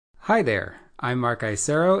Hi there, I'm Mark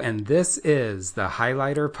Isero, and this is the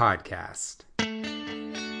Highlighter Podcast.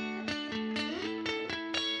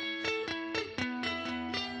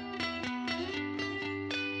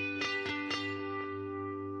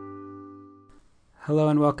 Hello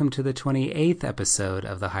and welcome to the 28th episode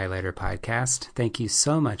of the Highlighter Podcast. Thank you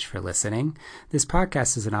so much for listening. This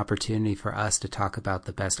podcast is an opportunity for us to talk about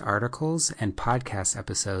the best articles and podcast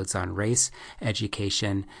episodes on race,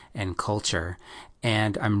 education, and culture.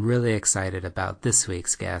 And I'm really excited about this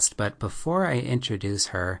week's guest. But before I introduce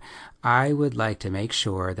her, I would like to make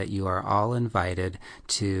sure that you are all invited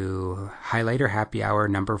to Highlighter Happy Hour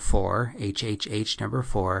number 4, HHH number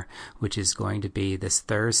 4, which is going to be this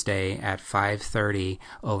Thursday at 5:30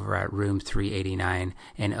 over at room 389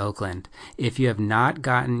 in Oakland. If you have not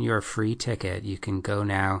gotten your free ticket, you can go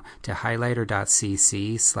now to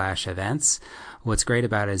highlighter.cc/events. What's great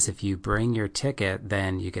about it is if you bring your ticket,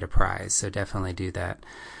 then you get a prize. So definitely do that.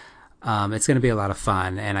 It's going to be a lot of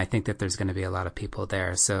fun, and I think that there's going to be a lot of people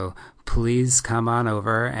there. So please come on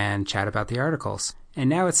over and chat about the articles. And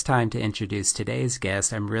now it's time to introduce today's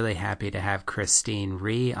guest. I'm really happy to have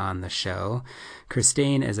Rhee on the show.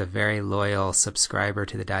 Christine is a very loyal subscriber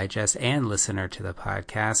to the Digest and listener to the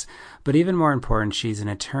podcast. But even more important, she's an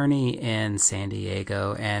attorney in San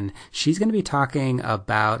Diego, and she's going to be talking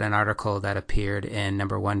about an article that appeared in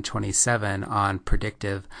number 127 on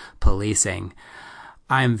predictive policing.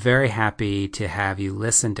 I'm very happy to have you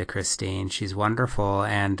listen to Christine. She's wonderful,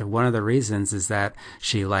 and one of the reasons is that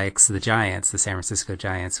she likes the Giants, the San Francisco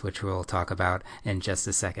Giants, which we'll talk about in just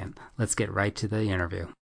a second. Let's get right to the interview.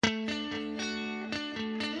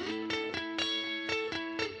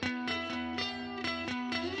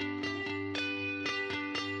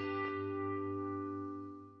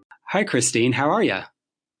 Hi, Christine. How are you?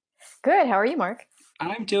 Good. How are you, Mark?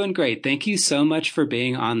 I'm doing great. Thank you so much for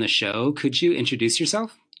being on the show. Could you introduce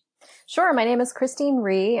yourself? Sure. My name is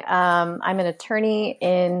Rhee. I'm an attorney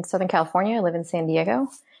in Southern California. I live in San Diego,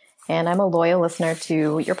 and I'm a loyal listener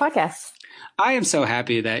to your podcast. I am so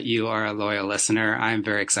happy that you are a loyal listener. I'm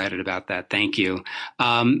very excited about that. Thank you.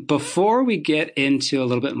 Before we get into a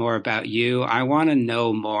little bit more about you, I want to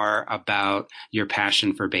know more about your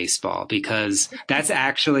passion for baseball, because that's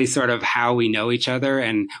actually sort of how we know each other,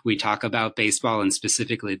 and we talk about baseball and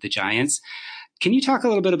specifically the Giants. Can you talk a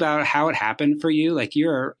little bit about how it happened for you? Like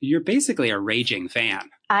you're basically a raging fan.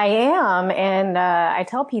 I am. And I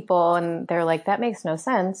tell people, and they're like, that makes no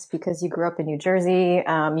sense because you grew up in New Jersey.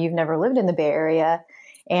 You've never lived in the Bay Area.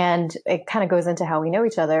 And it kind of goes into how we know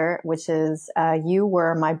each other, which is you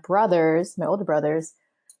were my older brother's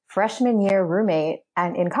freshman year roommate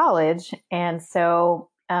in college. And so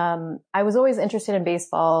I was always interested in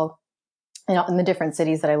baseball in the different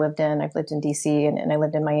cities that I lived in. I've lived in DC and I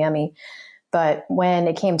lived in Miami. But when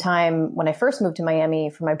it came time, when I first moved to Miami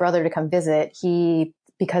for my brother to come visit,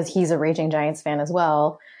 because he's a raging Giants fan as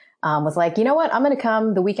well, was like, you know what, I'm going to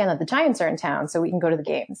come the weekend that the Giants are in town so we can go to the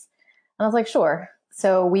games. And I was like, sure.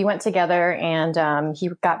 So we went together, and he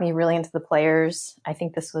got me really into the players. I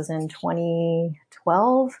think this was in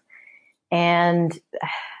 2012. And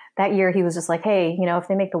that year he was just like, hey, if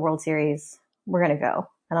they make the World Series, we're going to go.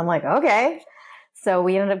 And I'm like, okay. So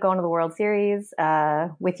we ended up going to the World Series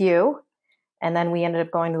with you. And then we ended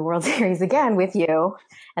up going to the World Series again with you.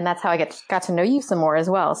 And that's how I got to know you some more as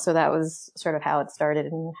well. So that was sort of how it started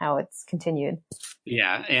and how it's continued.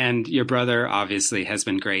 Yeah. And your brother obviously has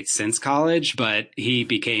been great since college, but he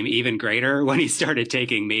became even greater when he started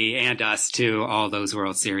taking me and us to all those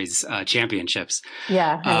World Series championships.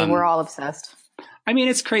 Yeah. I mean, we're all obsessed. I mean,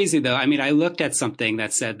 it's crazy, though. I mean, I looked at something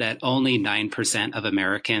that said that only 9% of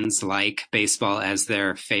Americans like baseball as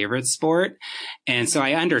their favorite sport. And so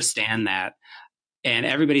I understand that. And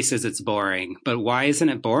everybody says it's boring, but why isn't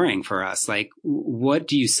it boring for us? Like, what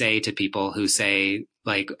do you say to people who say,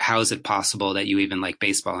 like, how is it possible that you even like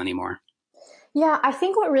baseball anymore? Yeah, I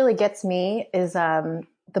think what really gets me is the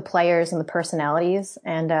players and the personalities.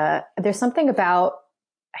 And there's something about,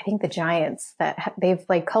 I think, the Giants that they've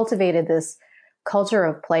like cultivated this culture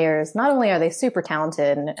of players. Not only are they super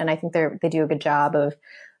talented, and I think they do a good job of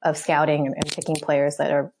scouting and picking players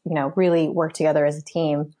that are, really work together as a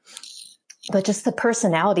team. But just the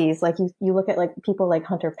personalities, like you look at like people like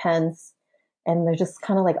Hunter Pence, and they're just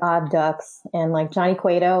kind of like odd ducks, and like Johnny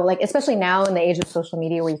Cueto, like especially now in the age of social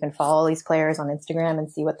media where you can follow these players on Instagram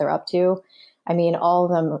and see what they're up to. I mean, all of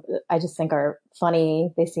them I just think are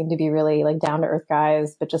funny. They seem to be really like down to earth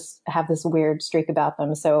guys, but just have this weird streak about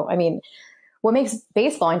them. So, I mean, what makes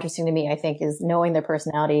baseball interesting to me, I think, is knowing their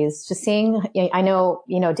personalities, just seeing, I know,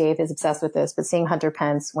 Dave is obsessed with this, but seeing Hunter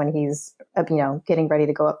Pence when he's, getting ready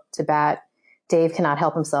to go up to bat Dave cannot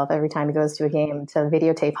help himself every time he goes to a game to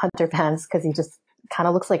videotape Hunter Pence because he just kind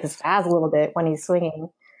of looks like a spaz a little bit when he's swinging.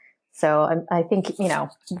 So I think,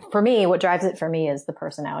 for me, what drives it for me is the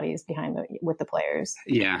personalities behind with the players.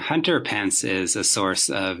 Yeah, Hunter Pence is a source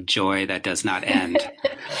of joy that does not end.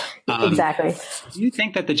 Exactly. Do you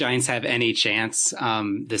think that the Giants have any chance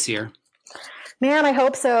this year? Man, I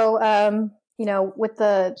hope so. With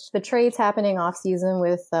the trades happening off season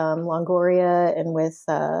with Longoria and with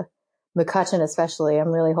McCutchen especially, I'm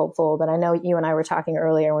really hopeful. But I know you and I were talking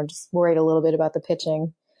earlier, we're just worried a little bit about the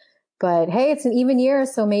pitching. But hey, it's an even year,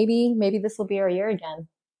 so maybe this will be our year again.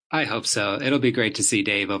 I hope so. It'll be great to see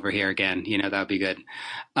Dave over here again. That would be good.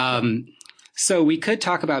 So we could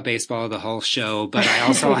talk about baseball the whole show, but I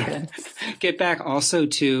also want to get back also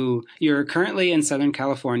to you're currently in Southern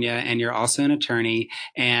California and you're also an attorney.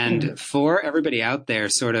 And for everybody out there,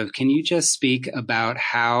 sort of, can you just speak about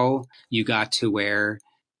how you got to where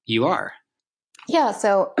you are? Yeah.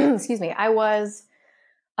 So, excuse me. I was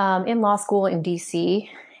in law school in DC,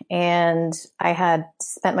 and I had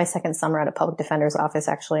spent my second summer at a public defender's office,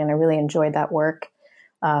 actually, and I really enjoyed that work.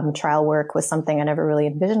 Trial work was something I never really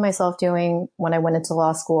envisioned myself doing. When I went into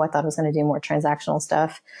law school, I thought I was going to do more transactional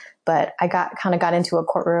stuff, but I got into a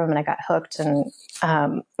courtroom and I got hooked. And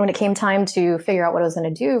when it came time to figure out what I was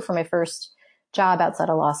going to do for my first job outside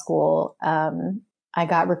of law school, I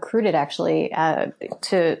got recruited actually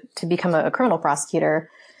to become a criminal prosecutor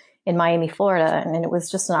in Miami, Florida. And it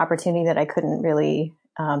was just an opportunity that I couldn't really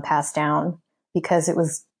pass down, because it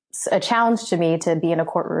was a challenge to me to be in a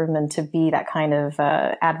courtroom and to be that kind of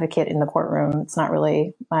advocate in the courtroom. It's not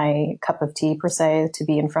really my cup of tea per se, to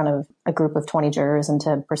be in front of a group of 20 jurors and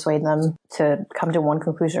to persuade them to come to one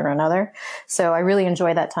conclusion or another. So I really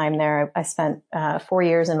enjoyed that time there. I spent 4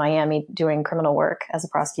 years in Miami doing criminal work as a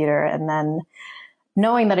prosecutor. And then,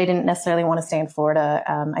 knowing that I didn't necessarily want to stay in Florida,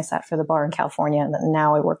 I sat for the bar in California. And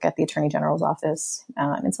now I work at the Attorney General's office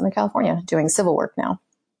in Southern California doing civil work now.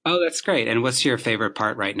 Oh, that's great. And what's your favorite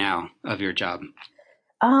part right now of your job?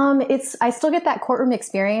 I still get that courtroom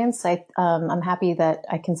experience. I'm happy that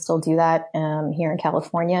I can still do that here in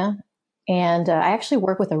California. And I actually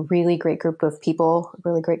work with a really great group of people, a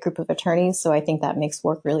really great group of attorneys. So I think that makes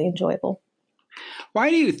work really enjoyable. Why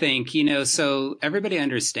do you think, so everybody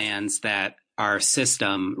understands that our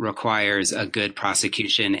system requires a good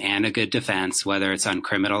prosecution and a good defense, whether it's on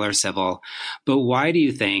criminal or civil. But why do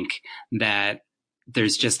you think that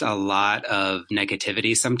there's just a lot of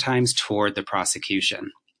negativity sometimes toward the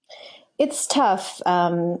prosecution? It's tough.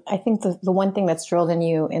 I think the one thing that's drilled in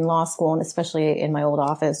you in law school, and especially in my old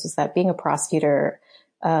office, was that being a prosecutor,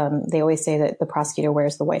 they always say that the prosecutor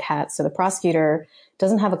wears the white hat. So the prosecutor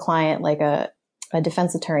doesn't have a client like a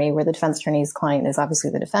defense attorney, where the defense attorney's client is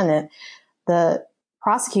obviously the defendant. The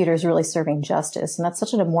prosecutor is really serving justice. And that's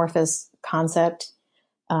such an amorphous concept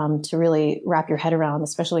to really wrap your head around,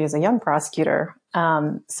 especially as a young prosecutor.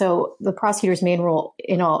 So the prosecutor's main role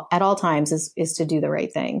at all times is to do the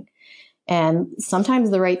right thing. And sometimes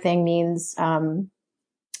the right thing means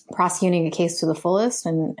prosecuting a case to the fullest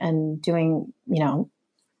and doing,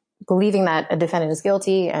 believing that a defendant is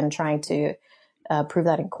guilty and trying to prove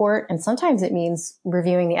that in court. And sometimes it means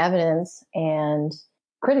reviewing the evidence and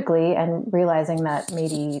critically and realizing that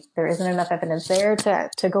maybe there isn't enough evidence there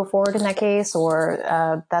to go forward in that case, or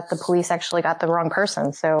that the police actually got the wrong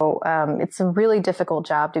person. So it's a really difficult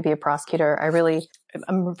job to be a prosecutor.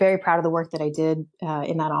 I'm very proud of the work that I did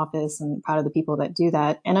in that office, and proud of the people that do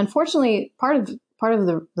that. And unfortunately, part of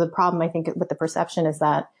the problem, I think, with the perception is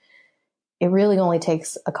that it really only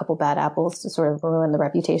takes a couple bad apples to sort of ruin the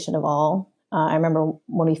reputation of all. I remember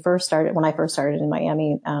when I first started in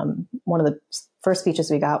Miami, one of the first speeches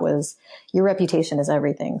we got was, your reputation is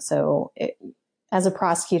everything. So as a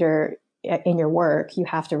prosecutor in your work, you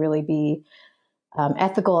have to really be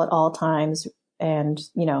ethical at all times, and,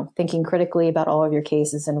 thinking critically about all of your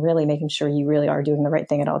cases and really making sure you really are doing the right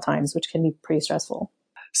thing at all times, which can be pretty stressful.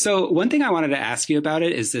 So one thing I wanted to ask you about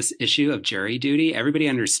it is this issue of jury duty. Everybody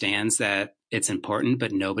understands that it's important,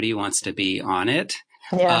 but nobody wants to be on it.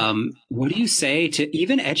 Yeah. What do you say to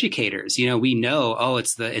even educators? We know,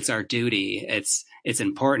 it's our duty. It's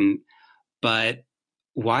important, but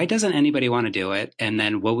why doesn't anybody want to do it? And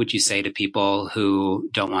then what would you say to people who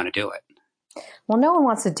don't want to do it? Well, no one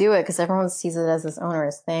wants to do it because everyone sees it as this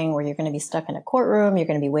onerous thing where you're going to be stuck in a courtroom. You're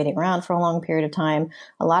going to be waiting around for a long period of time.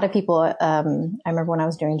 A lot of people, I remember when I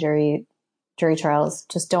was doing jury trials,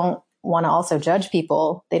 just don't want to also judge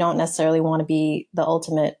people. They don't necessarily want to be the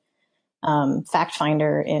ultimate fact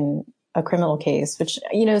finder in a criminal case, which,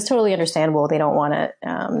 is totally understandable. They don't want to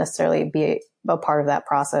necessarily be a part of that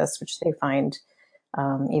process, which they find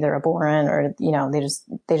either abhorrent or,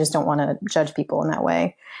 they just don't want to judge people in that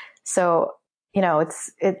way. So,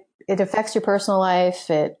 it affects your personal life.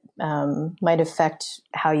 It might affect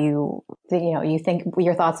how you think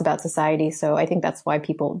your thoughts about society. So I think that's why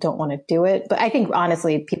people don't want to do it. But I think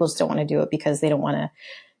honestly, people just don't want to do it because they don't want to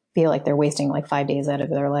feel like they're wasting like 5 days out of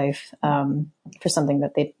their life for something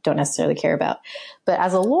that they don't necessarily care about. But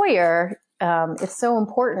as a lawyer, it's so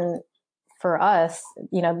important for us,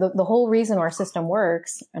 the whole reason our system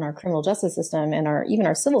works and our criminal justice system and even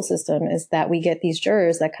our civil system is that we get these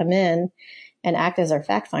jurors that come in and act as our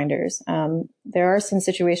fact finders. There are some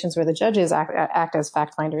situations where the judges act as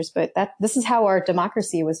fact finders, but this is how our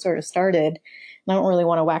democracy was sort of started. And I don't really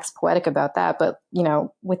want to wax poetic about that, but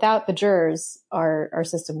without the jurors, our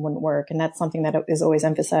system wouldn't work. And that's something that is always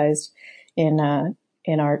emphasized in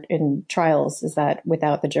trials, is that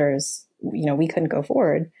without the jurors, we couldn't go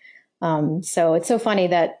forward. So it's so funny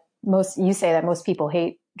that you say that most people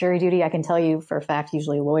hate jury duty. I can tell you for a fact,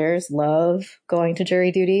 usually lawyers love going to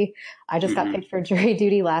jury duty. I just got picked for jury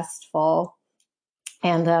duty last fall.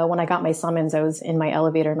 And when I got my summons, I was in my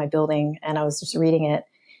elevator in my building and I was just reading it.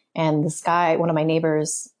 And this guy, one of my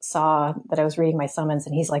neighbors, saw that I was reading my summons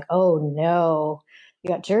and he's like, "Oh no, you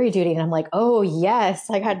got jury duty." And I'm like, "Oh yes,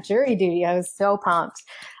 I got jury duty." I was so pumped.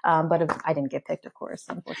 But I didn't get picked, of course,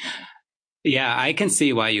 unfortunately. Yeah, I can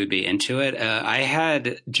see why you'd be into it. I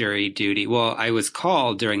had jury duty. Well, I was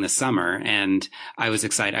called during the summer and I was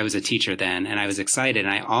excited. I was a teacher then and I was excited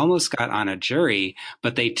and I almost got on a jury,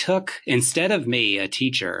 but they took, instead of me, a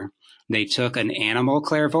teacher, they took an animal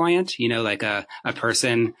clairvoyant, like a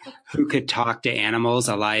person who could talk to animals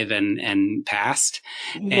alive and past.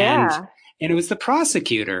 Yeah. And it was the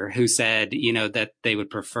prosecutor who said, that they would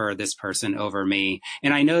prefer this person over me.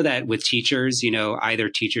 And I know that with teachers, either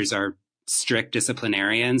teachers are strict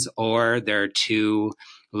disciplinarians or they're too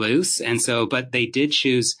loose. And so, but they did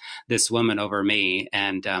choose this woman over me.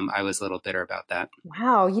 And I was a little bitter about that.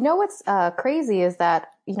 Wow. What's crazy is that,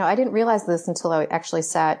 I didn't realize this until I actually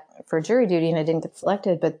sat for jury duty and I didn't get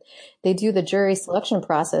selected, but they do the jury selection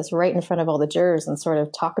process right in front of all the jurors and sort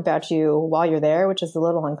of talk about you while you're there, which is a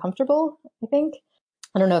little uncomfortable, I think.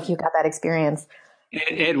 I don't know if you got that experience.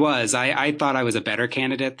 It was. I thought I was a better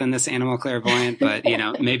candidate than this animal clairvoyant, but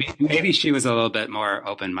maybe she was a little bit more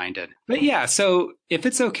open-minded. But yeah, so if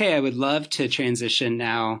it's okay, I would love to transition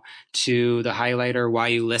now to the highlighter, why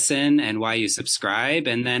you listen and why you subscribe,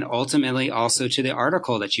 and then ultimately also to the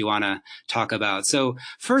article that you want to talk about. So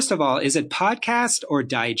first of all, is it podcast or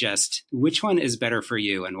digest? Which one is better for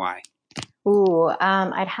you and why? Ooh,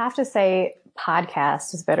 I'd have to say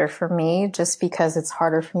podcast is better for me just because it's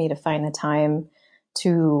harder for me to find the time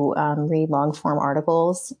to read long form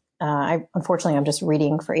articles. Unfortunately, I'm just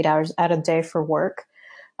reading for 8 hours out of the day for work.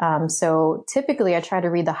 So typically I try to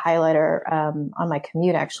read the highlighter on my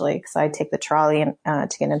commute, actually, because I take the trolley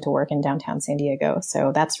to get into work in downtown San Diego.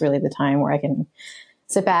 So that's really the time where I can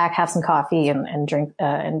sit back, have some coffee and drink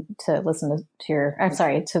and to listen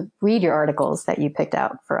to read your articles that you picked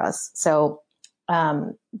out for us. So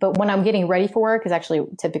but when I'm getting ready for work is actually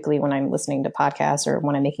typically when I'm listening to podcasts or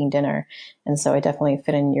when I'm making dinner. And so I definitely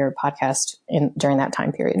fit in your podcast during that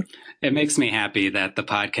time period. It makes me happy that the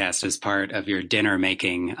podcast is part of your dinner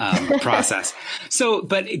making process. So,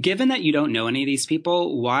 but given that you don't know any of these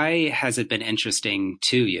people, why has it been interesting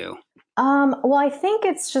to you? Well, I think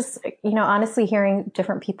it's just, honestly, hearing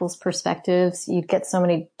different people's perspectives. You get so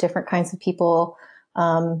many different kinds of people,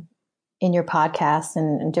 in your podcast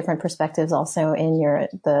and different perspectives also in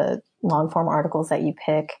the long form articles that you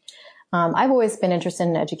pick. I've always been interested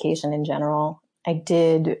in education in general. I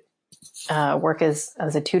did work as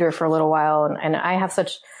a tutor for a little while and I have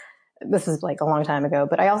this is like a long time ago,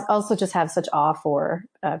 but I also just have such awe for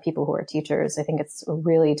people who are teachers. I think it's a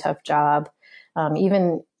really tough job.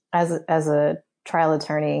 Even as a trial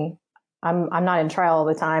attorney, I'm not in trial all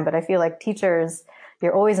the time, but I feel like teachers,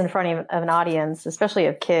 you're always in front of an audience, especially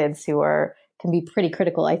of kids who can be pretty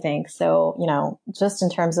critical, I think. So, just in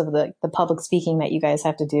terms of the public speaking that you guys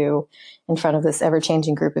have to do in front of this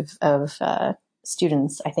ever-changing group of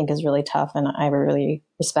students, I think is really tough. And I really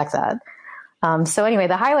respect that. So anyway,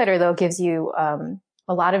 the highlighter, though, gives you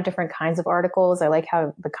a lot of different kinds of articles. I like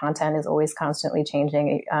how the content is always constantly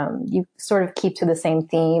changing. You sort of keep to the same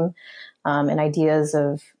theme and ideas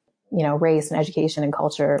of race and education and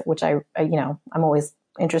culture, which I'm always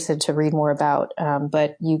interested to read more about.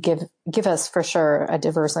 But you give us for sure a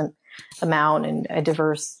diverse amount and a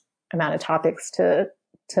diverse amount of topics to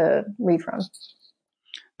read from.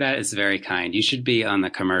 That is very kind. You should be on the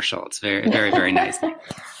commercial. It's very, very, very nice.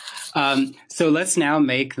 So let's now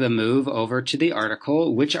make the move over to the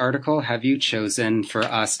article. Which article have you chosen for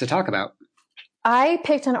us to talk about? I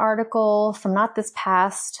picked an article from not this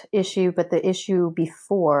past issue, but the issue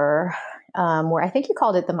before, where I think you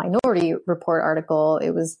called it the Minority Report article.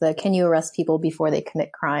 It was the Can You Arrest People Before They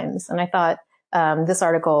Commit Crimes? And I thought this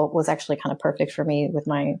article was actually kind of perfect for me with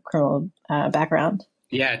my criminal background.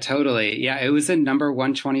 Yeah, totally. Yeah, it was in number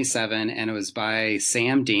 127 and it was by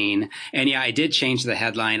Sam Dean. And yeah, I did change the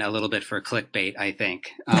headline a little bit for clickbait, I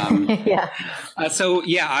think. Yeah. So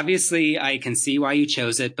yeah, obviously I can see why you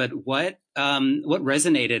chose it, but what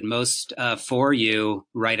resonated most for you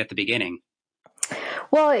right at the beginning?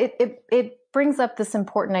 Well, it brings up this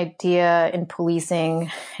important idea in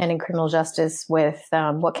policing and in criminal justice with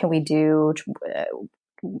what can we do?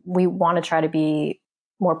 We want to try to be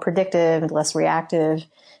more predictive and less reactive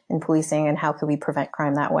in policing, and how can we prevent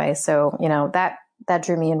crime that way? So, that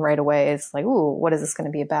drew me in right away. It's like, ooh, what is this going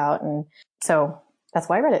to be about? And so that's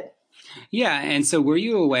why I read it. Yeah, and so were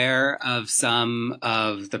you aware of some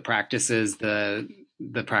of the practices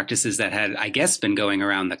that had, I guess, been going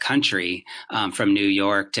around the country from New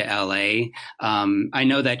York to LA? I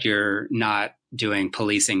know that you're not doing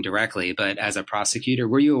policing directly, but as a prosecutor,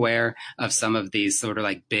 were you aware of some of these sort of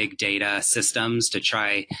like big data systems to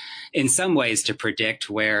try, in some ways, to predict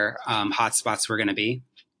where hotspots were going to be?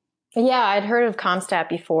 Yeah, I'd heard of Comstat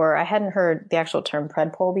before. I hadn't heard the actual term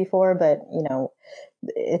predpol before, but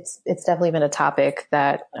it's definitely been a topic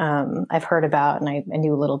that I've heard about and I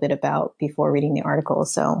knew a little bit about before reading the article.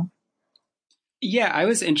 So Yeah, I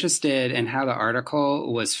was interested in how the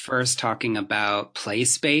article was first talking about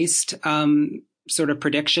place-based sort of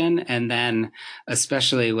prediction, and then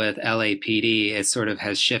especially with LAPD, it sort of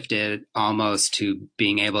has shifted almost to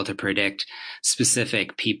being able to predict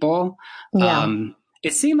specific people. yeah.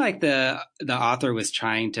 It seemed like the author was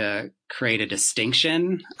trying to create a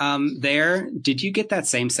distinction there. Did you get that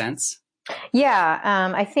same sense?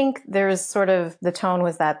 Yeah, I think there's sort of the tone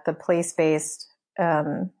was that the place-based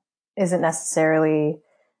isn't necessarily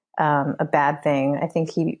a bad thing. I think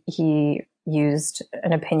he used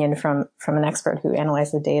an opinion from an expert who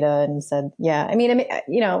analyzed the data and said, yeah,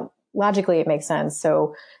 logically it makes sense.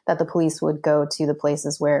 So that the police would go to the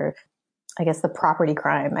places where, I guess, the property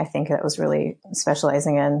crime, I think that was really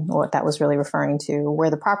specializing in what that was really referring to, where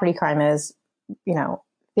the property crime is,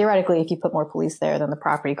 theoretically, if you put more police there, then the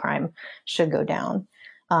property crime should go down.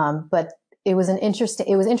 But it was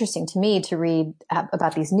interesting to me to read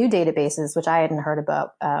about these new databases, which I hadn't heard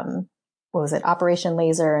about. What was it? Operation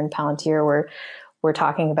Laser and Palantir were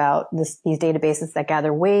talking about these databases that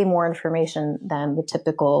gather way more information than the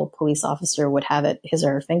typical police officer would have at his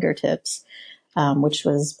or her fingertips, which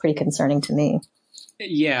was pretty concerning to me.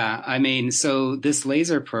 Yeah, I mean, so this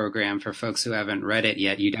laser program, for folks who haven't read it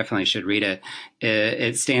yet, you definitely should read it.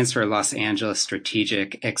 It stands for Los Angeles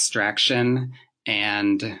Strategic Extraction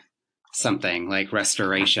and something like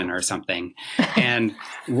restoration or something. And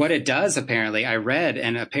what it does, apparently, I read,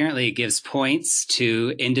 and apparently it gives points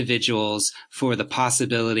to individuals for the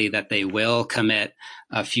possibility that they will commit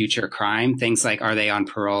a future crime. Things like, are they on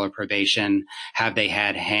parole or probation? Have they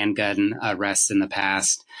had handgun arrests in the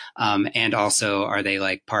past? And also, are they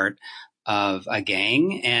like part of a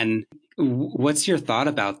gang? And what's your thought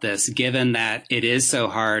about this, given that it is so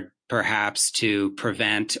hard perhaps to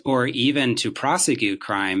prevent or even to prosecute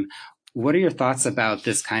crime? What are your thoughts about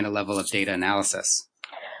this kind of level of data analysis?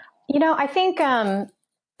 I think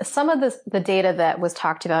some of the data that was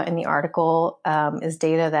talked about in the article is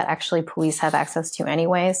data that actually police have access to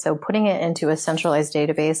anyway. So putting it into a centralized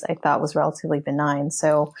database, I thought was relatively benign.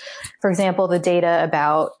 So, for example, the data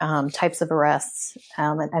about types of arrests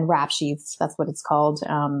and rap sheets, that's what it's called,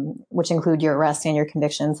 which include your arrests and your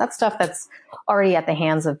convictions. That's stuff that's already at the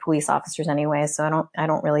hands of police officers anyway. So I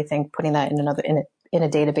don't really think putting that in a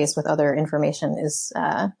database with other information is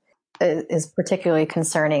particularly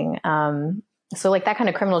concerning. So like that kind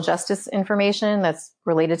of criminal justice information that's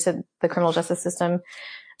related to the criminal justice system,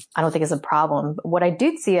 I don't think is a problem. But what I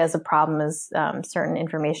do see as a problem is certain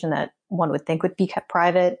information that one would think would be kept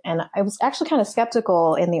private. And I was actually kind of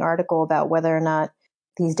skeptical in the article about whether or not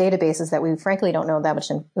these databases that we frankly don't know that much,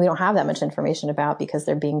 we don't have that much information about because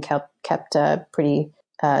they're being kept pretty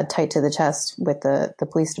tight to the chest with the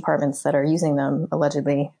police departments that are using them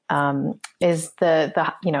allegedly, is the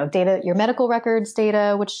data, your medical records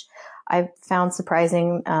data, which I found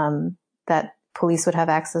surprising that police would have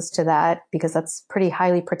access to that because that's pretty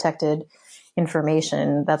highly protected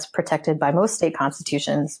information that's protected by most state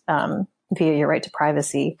constitutions via your right to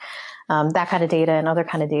privacy. That kind of data and other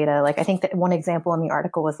kind of data. Like I think that one example in the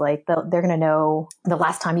article was like they're going to know the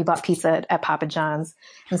last time you bought pizza at Papa John's.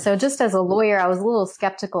 And so just as a lawyer, I was a little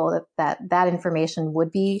skeptical that information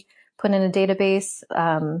would be put in a database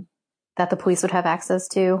that the police would have access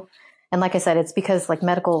to. And like I said, it's because like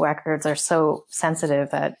medical records are so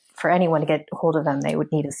sensitive that for anyone to get hold of them, they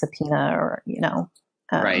would need a subpoena or,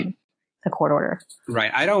 Right. a court order.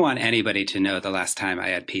 Right. I don't want anybody to know the last time I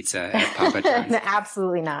had pizza at Papa John's.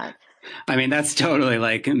 Absolutely not. I mean, that's totally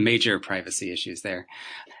like major privacy issues there.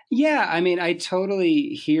 Yeah, I mean, I totally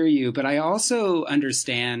hear you, but I also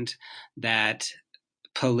understand that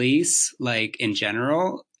police, like in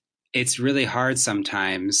general, it's really hard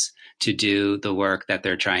sometimes to do the work that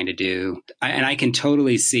they're trying to do. And I can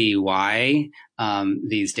totally see why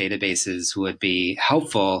these databases would be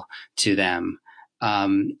helpful to them.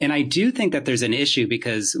 And I do think that there's an issue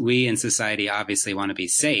because we in society obviously want to be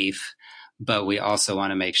safe, but we also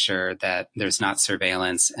want to make sure that there's not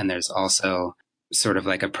surveillance and there's also sort of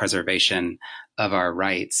like a preservation of our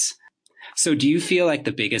rights. So do you feel like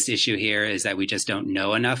the biggest issue here is that we just don't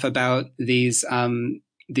know enough about these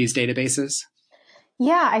databases?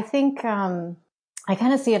 Yeah, I think I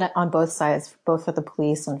kind of see it on both sides, both for the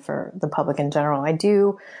police and for the public in general. I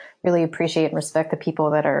do really appreciate and respect the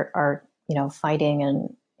people that are fighting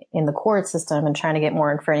and in the court system and trying to get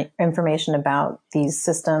more information about these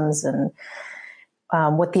systems and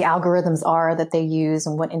what the algorithms are that they use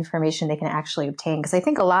and what information they can actually obtain. Because I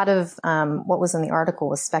think a lot of what was in the article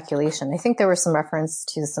was speculation. I think there was some reference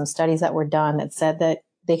to some studies that were done that said that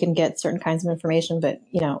they can get certain kinds of information, but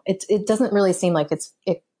it doesn't really seem like it's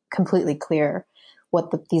completely clear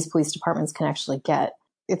what these police departments can actually get.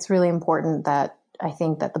 It's really important that I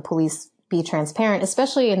think that the police be transparent,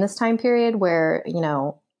 especially in this time period where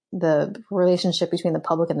the relationship between the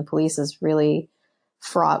public and the police is really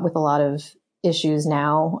fraught with a lot of issues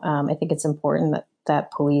now. I think it's important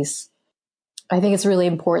that police, I think it's really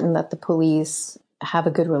important that the police have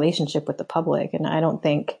a good relationship with the public. And I don't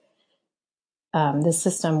think this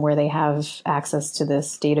system where they have access to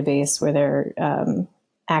this database where they're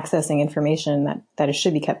accessing information that it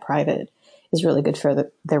should be kept private is really good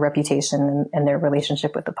for their reputation and their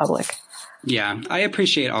relationship with the public. Yeah, I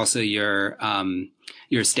appreciate also your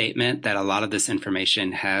statement that a lot of this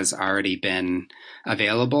information has already been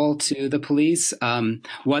available to the police.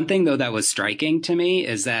 One thing, though, that was striking to me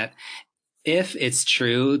is that if it's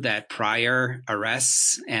true that prior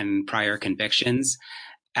arrests and prior convictions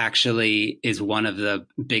actually is one of the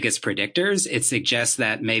biggest predictors, it suggests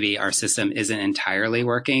that maybe our system isn't entirely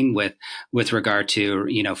working with regard to,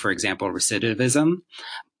 for example, recidivism.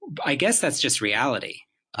 I guess that's just reality.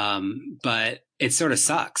 But it sort of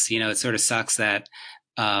sucks. It sort of sucks that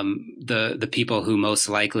the people who most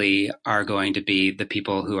likely are going to be the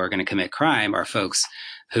people who are going to commit crime are folks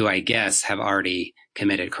who I guess have already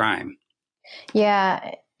committed crime.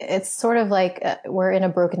 Yeah, it's sort of like we're in a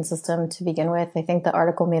broken system to begin with. I think the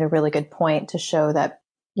article made a really good point to show that,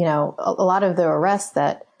 a lot of the arrests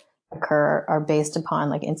that occur are based upon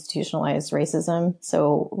like institutionalized racism.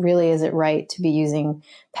 So really, is it right to be using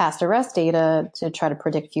past arrest data to try to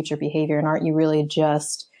predict future behavior? And aren't you really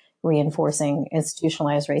just reinforcing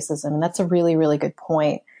institutionalized racism? And that's a really, really good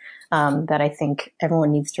point that I think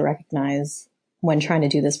everyone needs to recognize when trying to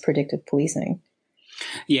do this predictive policing.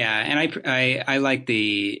 Yeah, and I like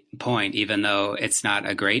the point, even though it's not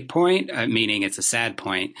a great point, meaning it's a sad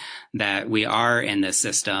point, that we are in this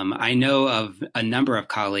system. I know of a number of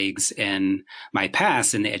colleagues in my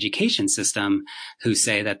past in the education system who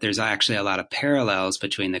say that there's actually a lot of parallels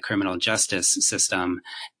between the criminal justice system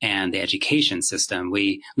and the education system.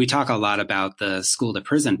 We talk a lot about the school to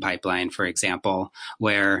prison pipeline, for example,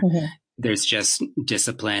 where there's just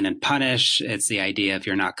discipline and punish. It's the idea if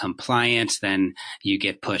you're not compliant, then you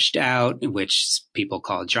get pushed out, which people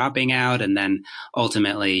call dropping out. And then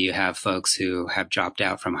ultimately you have folks who have dropped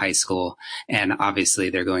out from high school. And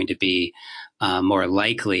obviously they're going to be more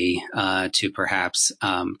likely to perhaps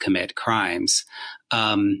commit crimes.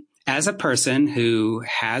 As a person who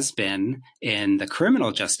has been in the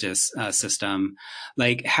criminal justice system,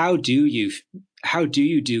 like how do you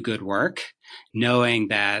do good work knowing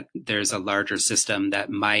that there's a larger system that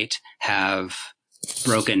might have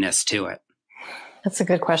brokenness to it? That's a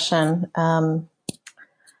good question. I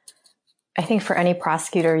think for any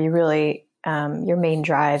prosecutor, you really, your main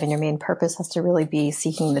drive and your main purpose has to really be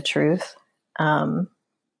seeking the truth.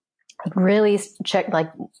 Really check,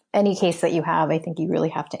 like any case that you have, I think you really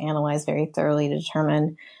have to analyze very thoroughly to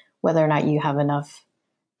determine whether or not you have enough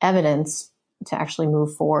evidence to actually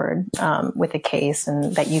move forward with a case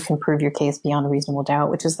and that you can prove your case beyond a reasonable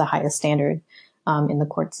doubt, which is the highest standard in the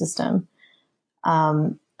court system.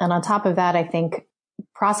 And on top of that, I think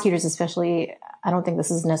prosecutors, especially, I don't think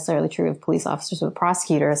this is necessarily true of police officers, but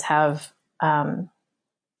prosecutors have an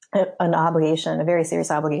obligation, a very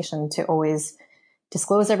serious obligation to always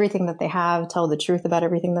disclose everything that they have, tell the truth about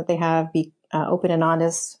everything that they have, be open and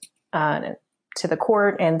honest to the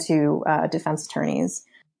court and to defense attorneys.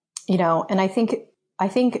 And I think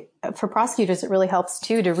for prosecutors, it really helps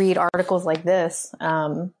too to read articles like this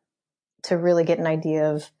to really get an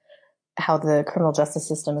idea of how the criminal justice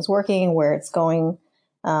system is working, where it's going.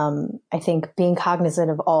 I think being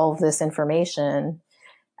cognizant of all of this information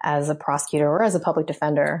as a prosecutor or as a public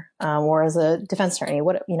defender or as a defense attorney,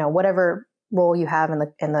 whatever role you have in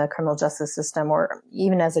the criminal justice system, or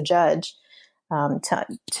even as a judge,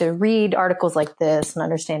 to read articles like this and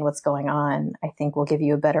understand what's going on, I think will give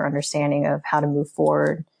you a better understanding of how to move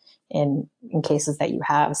forward in cases that you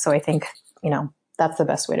have. So I think, that's the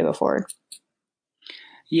best way to go forward.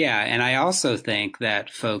 Yeah. And I also think that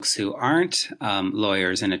folks who aren't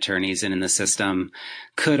lawyers and attorneys and in the system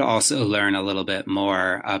could also learn a little bit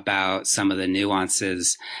more about some of the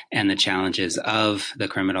nuances and the challenges of the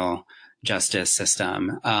criminal justice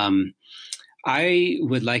system. I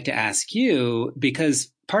would like to ask you,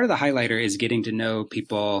 because part of the highlighter is getting to know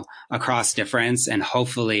people across difference and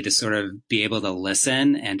hopefully to sort of be able to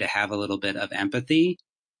listen and to have a little bit of empathy.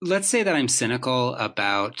 Let's say that I'm cynical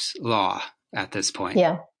about law at this point.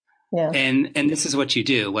 Yeah. And this is what you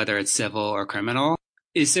do, whether it's civil or criminal.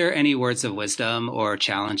 Is there any words of wisdom or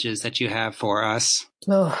challenges that you have for us?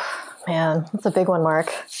 Oh, man, that's a big one,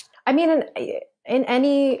 Mark. I mean, in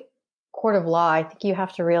any court of law, I think you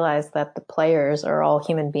have to realize that the players are all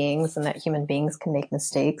human beings and that human beings can make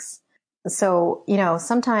mistakes. So,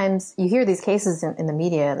 sometimes you hear these cases in the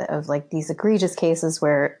media of like these egregious cases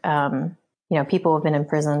where, people have been in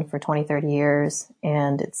prison for 20, 30 years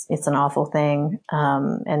and it's an awful thing.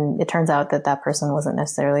 And it turns out that person wasn't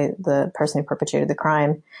necessarily the person who perpetrated the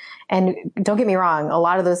crime. And don't get me wrong, a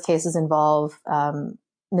lot of those cases involve,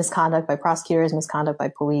 misconduct by prosecutors, misconduct by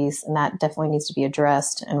police, and that definitely needs to be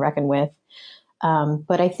addressed and reckoned with.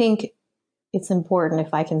 But I think it's important,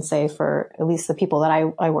 if I can say for at least the people that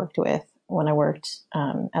I worked with when I worked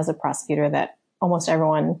as a prosecutor, that almost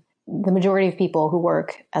everyone, the majority of people who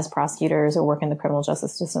work as prosecutors or work in the criminal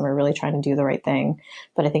justice system are really trying to do the right thing.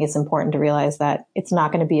 But I think it's important to realize that it's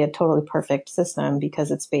not going to be a totally perfect system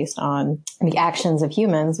because it's based on the actions of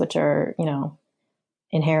humans, which are,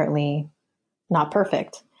 inherently not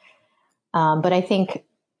perfect. But I think,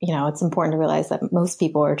 it's important to realize that most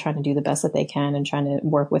people are trying to do the best that they can and trying to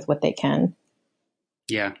work with what they can.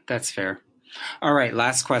 Yeah, that's fair. All right.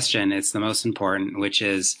 Last question. It's the most important, which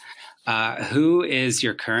is, who is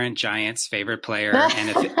your current Giants favorite player? And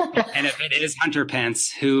if it is Hunter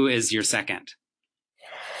Pence, who is your second?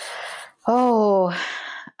 Oh,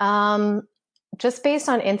 just based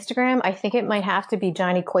on Instagram, I think it might have to be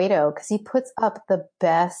Johnny Cueto because he puts up the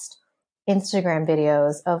best Instagram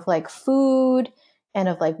videos of like food and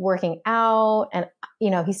of like working out. And,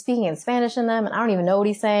 he's speaking in Spanish in them and I don't even know what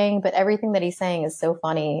he's saying, but everything that he's saying is so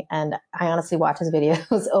funny. And I honestly watch his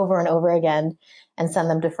videos over and over again and send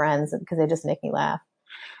them to friends because they just make me laugh.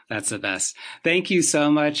 That's the best. Thank you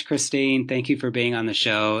so much, Christine. Thank you for being on the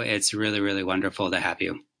show. It's really, really wonderful to have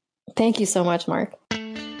you. Thank you so much, Mark.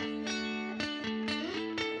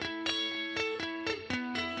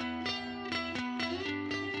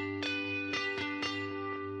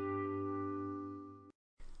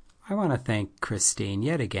 I want to thank Christine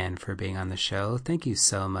yet again for being on the show. Thank you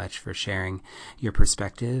so much for sharing your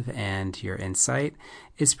perspective and your insight.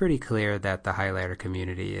 It's pretty clear that the highlighter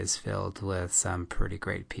community is filled with some pretty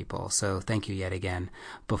great people. So thank you yet again.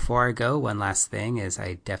 Before I go, one last thing is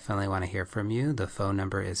I definitely want to hear from you. The phone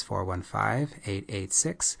number is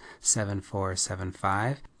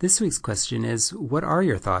 415-886-7475. This week's question is, what are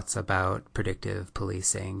your thoughts about predictive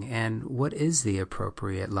policing? And what is the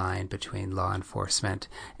appropriate line between law enforcement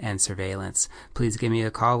and surveillance? Please give me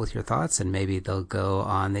a call with your thoughts and maybe they'll go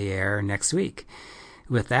on the air next week.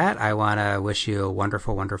 With that, I want to wish you a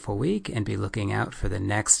wonderful, wonderful week and be looking out for the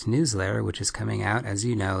next newsletter, which is coming out, as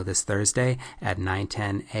you know, this Thursday at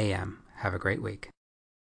 9:10 a.m. Have a great week.